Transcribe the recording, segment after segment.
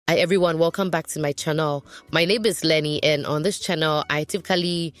Hi everyone, welcome back to my channel. My name is Lenny, and on this channel I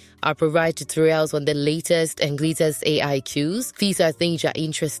typically provide tutorials on the latest and greatest AI cues. These are things you're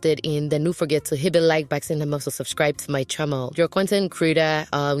interested in, then don't forget to hit the like button and also subscribe to my channel. If you're a content creator,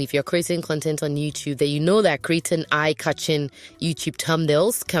 if you're creating content on YouTube, then you know that creating eye-catching YouTube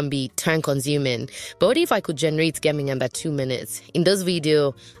thumbnails can be time consuming. But what if I could generate gaming in about 2 minutes? In this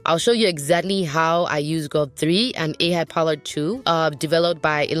video, I'll show you exactly how I use Grok 3, an AI-powered tool developed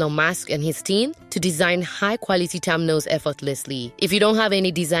by Elon Musk and his team to design high-quality thumbnails effortlessly. If you don't have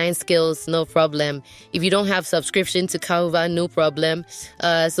any design skills, no problem. If you don't have subscription to Canva, no problem.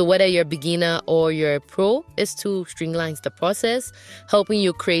 So whether you're a beginner or you're a pro, this tool streamlines the process, helping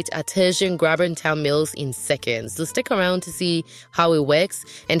you create attention-grabbing thumbnails in seconds. So stick around to see how it works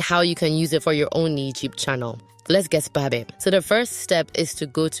and how you can use it for your own YouTube channel. Let's get started. So the first step is to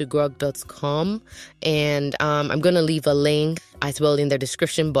go to grok.com, and I'm going to leave a link as well in the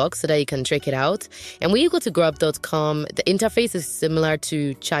description box so that you can check it out. And when you go to grok.com, the interface is similar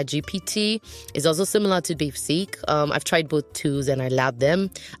to ChatGPT. It's also similar to DeepSeek. I've tried both tools and I love them.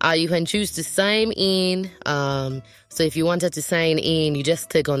 You can choose to sign in. So if you wanted to sign in, you just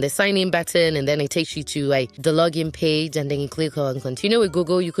click on the sign in button and then it takes you to the login page, and then you click on continue with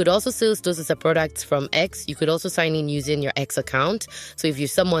Google. You could also sell those as a product from X. You could also sign in using your X account. So if you're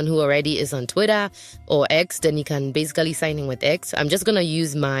someone who already is on Twitter or X, then you can basically sign in with X. I'm just going to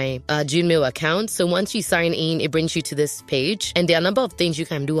use my Gmail account. So once you sign in, it brings you to this page, and there are a number of things you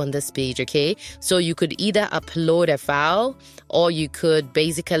can do on this page, okay? So you could either upload a file, or you could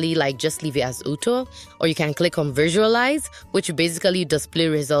basically just leave it as auto, or you can click on visualize, which basically display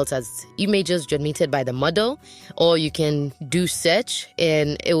results as images generated by the model, or you can do search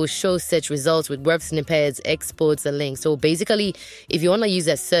and it will show search results with web snippets, exports, and links. So basically, if you want to use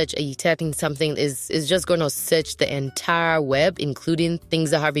a search and you're typing something, is just going to search the entire web, including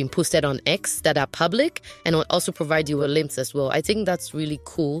things that have been posted on X that are public, and will also provide you with links as well. I think that's really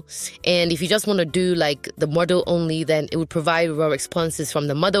cool. And if you just want to do the model only, then it would provide raw responses from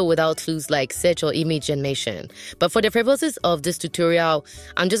the model without tools like search or image generation. But for the purposes of this tutorial,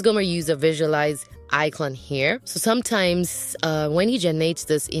 I'm just going to use a visualize icon here. So sometimes when you generate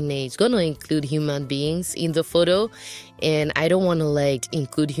this image, it's going to include human beings in the photo, and I don't want to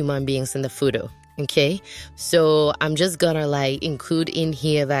include human beings in the photo. Okay, so I'm just gonna include in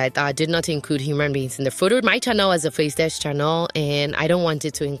here that I did not include human beings in the photo. My channel is a face test channel, and I don't want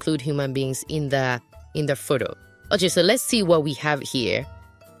it to include human beings in the photo. Okay, so let's see what we have here.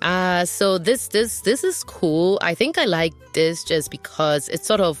 So this is cool. I think I like this just because it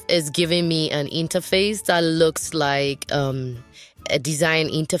sort of is giving me an interface that looks like a design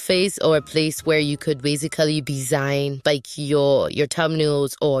interface, or a place where you could basically design your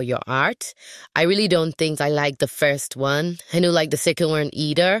thumbnails or your art. I really don't think I like the first one. I don't like the second one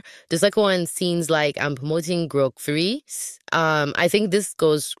either. The second one seems like I'm promoting Grok 3. I think this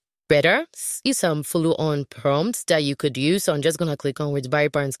goes better. See some follow-on prompts that you could use. So I'm just going to click on with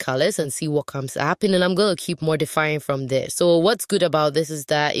vibrant colors and see what comes up. And then I'm going to keep modifying from there. So what's good about this is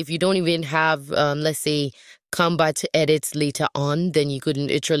that if you don't even have, let's say, Canva to edit later on, then you could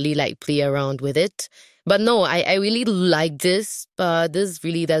literally play around with it. But no, I really like this, but this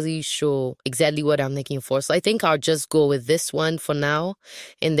really doesn't show exactly what I'm looking for. So I think I'll just go with this one for now.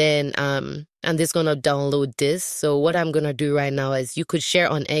 And then I'm just going to download this. So what I'm going to do right now is you could share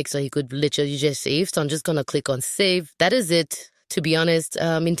on X, or you could literally just save. So I'm just going to click on save. That is it. To be honest,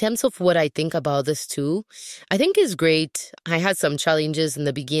 in terms of what I think about this tool, I think it's great. I had some challenges in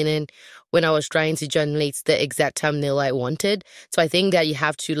the beginning when I was trying to generate the exact thumbnail I wanted. So I think that you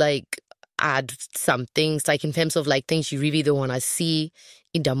have to add some things, in terms of things you really don't want to see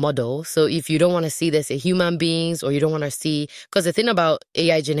in the model. So if you don't want to see this in human beings, or you don't want to see, because the thing about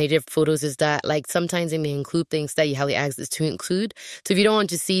AI generated photos is that sometimes it may include things that you have access to include. So if you don't want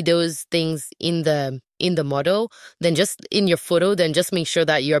to see those things in the model, then just in your photo, then just make sure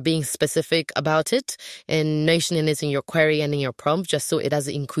that you're being specific about it and mentioning it in your query and in your prompt, just so it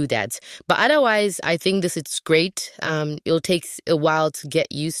doesn't include that. But otherwise, I think this is great. It'll take a while to get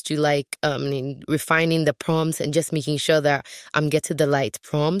used to refining the prompts and just making sure that I'm getting the right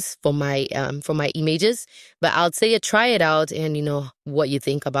prompts for my images. But I'll say try it out and what you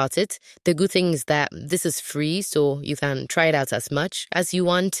think about it. The good thing is that this is free, so you can try it out as much as you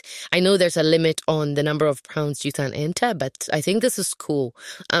want. I know there's a limit on the number of prompts you can enter, but I think this is cool.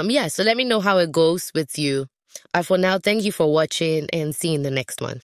 Yeah, so let me know how it goes with you. For now, thank you for watching, and see you in the next one.